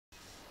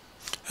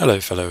Hello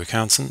fellow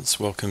accountants,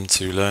 welcome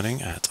to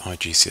learning at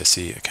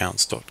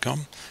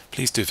IGCSEaccounts.com.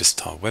 Please do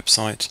visit our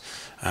website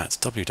at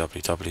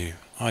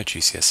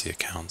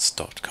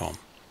www.igcseaccounts.com.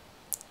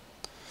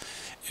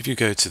 If you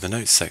go to the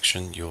notes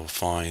section, you'll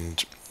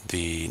find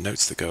the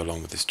notes that go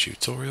along with this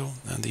tutorial,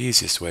 and the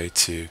easiest way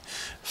to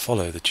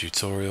follow the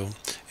tutorial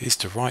is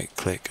to right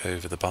click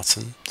over the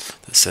button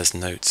that says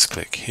notes,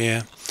 click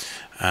here,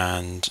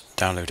 and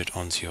download it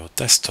onto your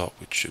desktop,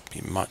 which should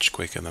be much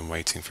quicker than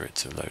waiting for it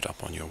to load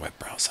up on your web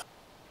browser.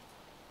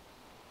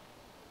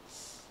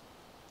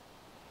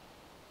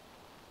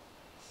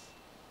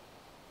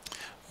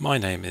 My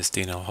name is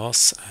Dean L.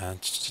 Hoss,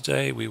 and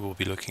today we will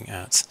be looking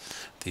at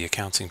the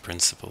accounting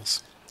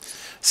principles.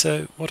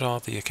 So what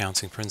are the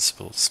accounting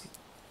principles?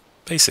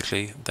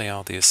 Basically, they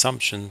are the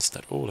assumptions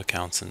that all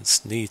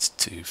accountants need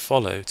to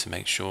follow to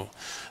make sure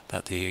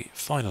that the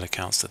final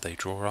accounts that they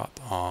draw up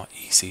are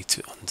easy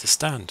to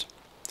understand.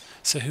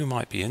 So who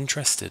might be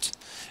interested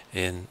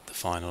in the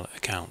final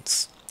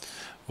accounts?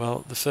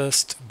 Well, the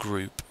first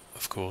group,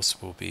 of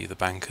course, will be the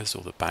bankers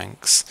or the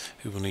banks,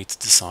 who will need to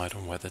decide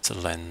on whether to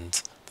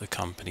lend the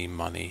company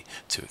money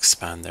to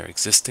expand their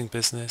existing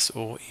business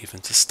or even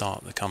to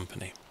start the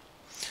company.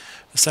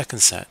 The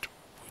second set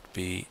would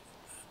be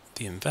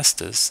the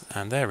investors,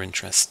 and their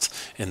interest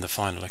in the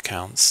final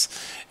accounts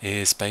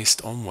is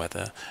based on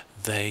whether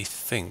they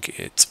think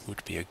it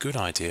would be a good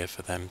idea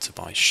for them to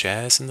buy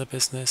shares in the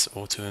business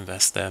or to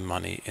invest their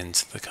money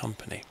into the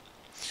company.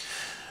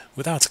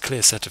 Without a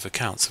clear set of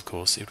accounts, of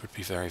course, it would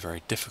be very,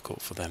 very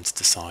difficult for them to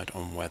decide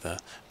on whether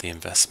the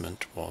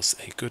investment was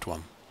a good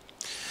one.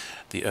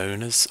 The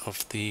owners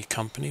of the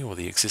company or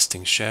the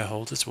existing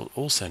shareholders will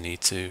also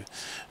need to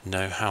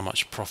know how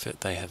much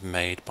profit they have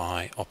made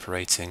by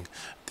operating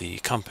the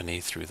company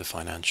through the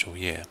financial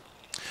year.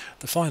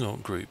 The final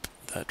group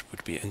that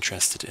would be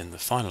interested in the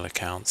final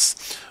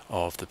accounts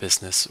of the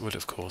business would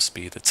of course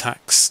be the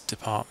tax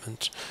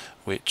department,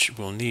 which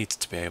will need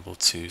to be able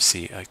to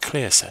see a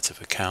clear set of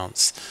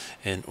accounts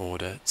in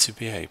order to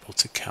be able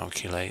to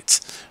calculate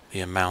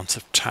the amount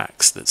of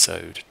tax that's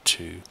owed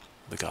to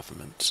the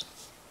government.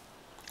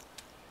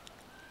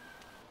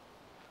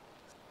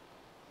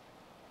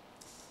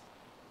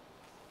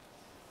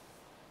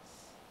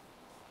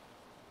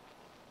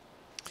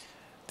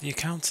 The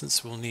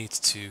accountants will need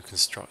to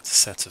construct a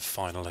set of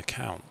final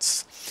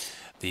accounts.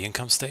 The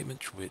income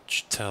statement,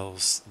 which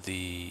tells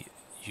the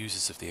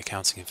users of the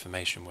accounting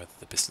information whether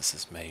the business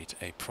has made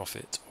a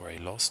profit or a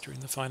loss during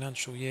the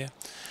financial year,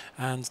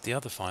 and the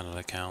other final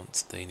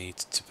account they need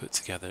to put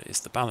together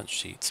is the balance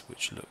sheet,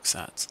 which looks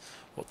at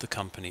what the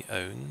company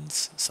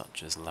owns,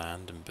 such as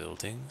land and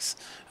buildings,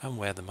 and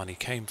where the money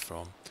came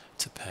from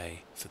to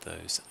pay for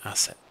those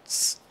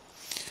assets.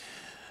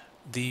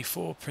 The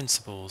four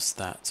principles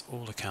that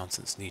all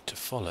accountants need to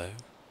follow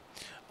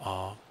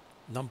are: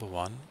 number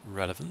one,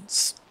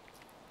 relevance,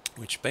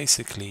 which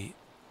basically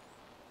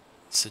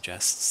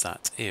suggests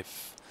that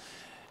if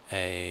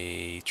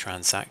a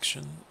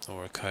transaction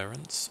or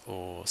occurrence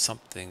or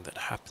something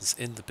that happens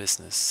in the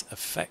business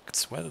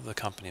affects whether the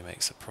company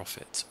makes a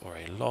profit or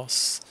a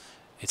loss,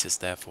 it is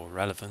therefore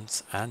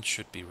relevant and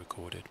should be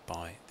recorded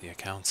by the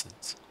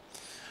accountant.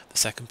 The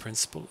second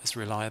principle is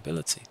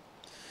reliability.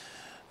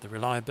 The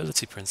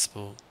reliability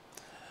principle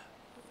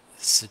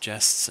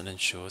suggests and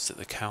ensures that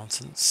the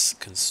accountants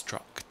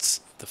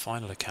construct the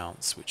final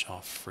accounts which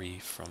are free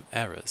from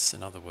errors.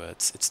 In other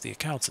words, it's the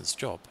accountant's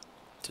job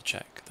to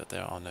check that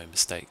there are no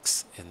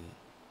mistakes in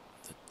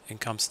the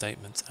income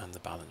statement and the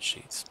balance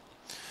sheet.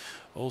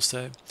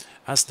 Also,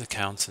 as an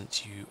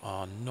accountant, you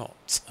are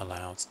not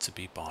allowed to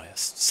be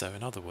biased. So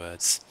in other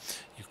words,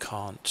 you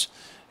can't,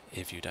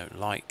 if you don't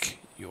like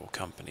your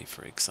company,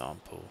 for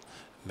example,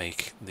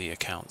 make the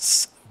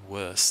accounts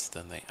worse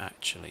than they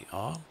actually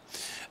are.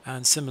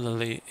 And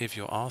similarly, if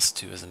you're asked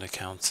to, as an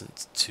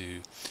accountant,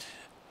 to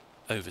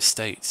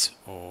overstate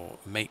or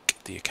make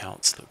the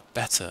accounts look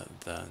better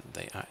than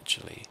they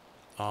actually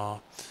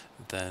are,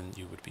 then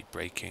you would be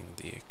breaking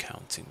the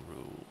accounting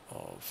rule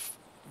of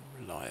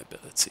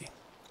reliability.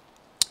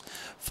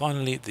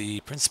 Finally, the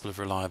principle of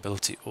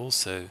reliability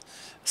also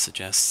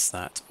suggests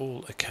that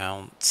all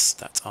accounts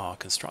that are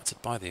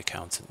constructed by the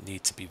accountant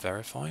need to be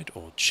verified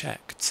or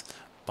checked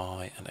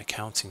by an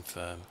accounting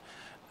firm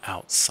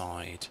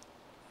outside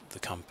the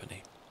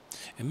company.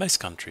 In most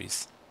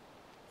countries,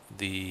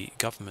 the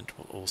government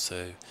will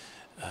also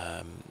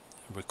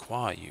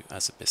require you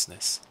as a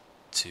business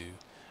to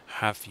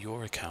have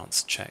your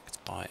accounts checked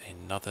by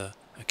another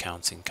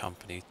accounting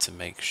company to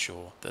make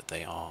sure that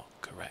they are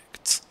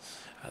correct.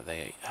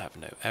 They have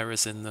no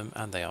errors in them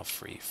and they are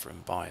free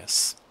from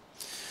bias.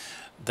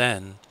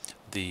 Then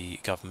the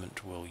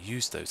government will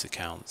use those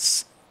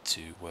accounts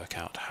to work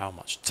out how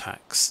much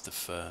tax the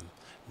firm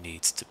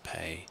needs to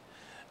pay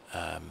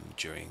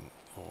during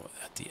or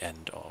at the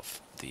end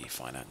of the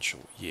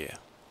financial year.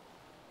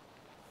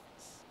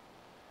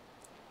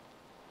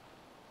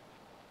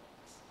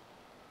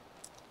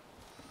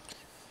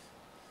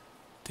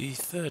 The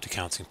third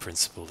accounting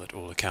principle that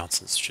all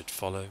accountants should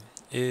follow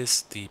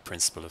is the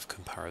principle of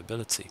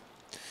comparability.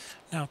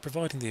 Now,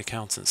 providing the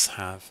accountants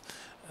have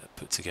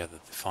put together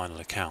the final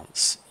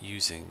accounts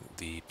using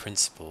the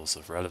principles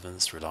of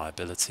relevance,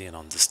 reliability and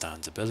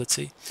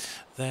understandability,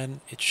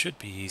 then it should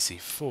be easy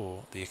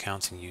for the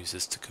accounting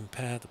users to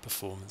compare the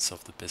performance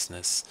of the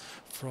business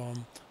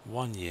from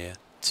one year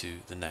to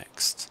the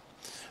next.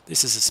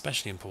 This is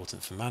especially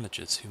important for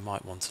managers who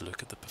might want to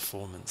look at the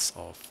performance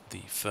of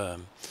the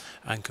firm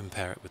and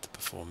compare it with the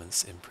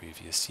performance in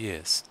previous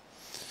years.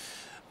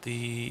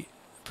 The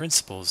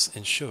principles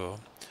ensure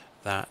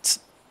that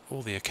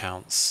all the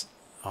accounts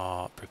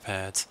are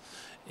prepared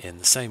in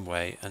the same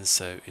way, and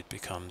so it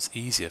becomes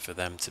easier for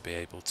them to be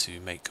able to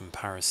make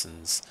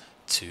comparisons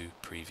to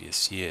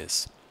previous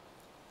years.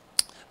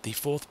 The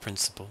fourth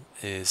principle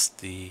is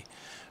the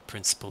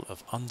principle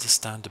of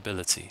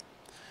understandability.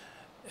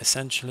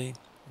 Essentially,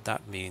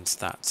 that means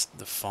that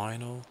the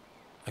final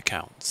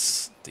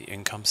accounts, the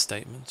income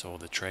statement or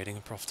the trading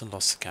and profit and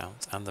loss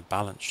account and the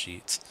balance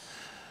sheet,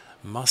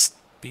 must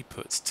be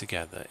put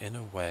together in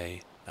a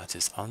way that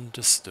is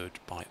understood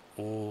by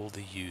all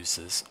the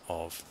users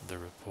of the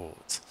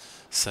report.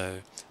 So,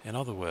 in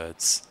other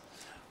words,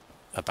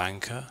 a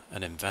banker,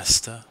 an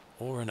investor,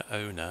 or an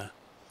owner,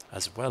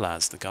 as well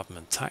as the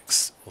government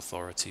tax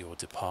authority or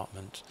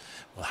department,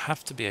 will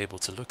have to be able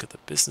to look at the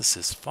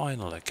business's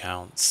final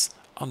accounts,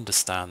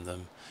 understand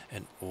them,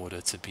 in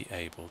order to be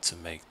able to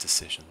make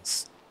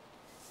decisions.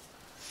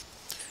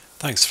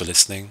 Thanks for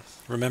listening.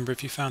 Remember,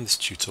 if you found this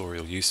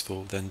tutorial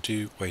useful, then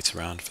do wait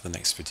around for the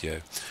next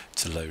video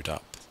to load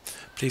up.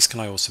 Please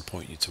can I also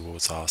point you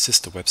towards our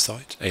sister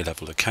website,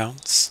 A-Level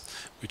Accounts,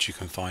 which you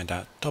can find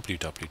at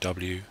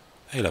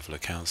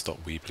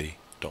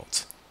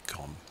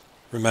www.alevelaaccounts.weebly.com.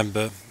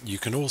 Remember, you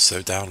can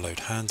also download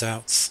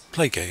handouts,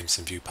 play games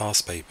and view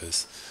past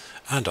papers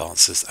and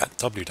answers at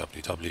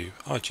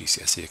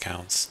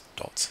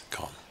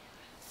www.igcseaccounts.com.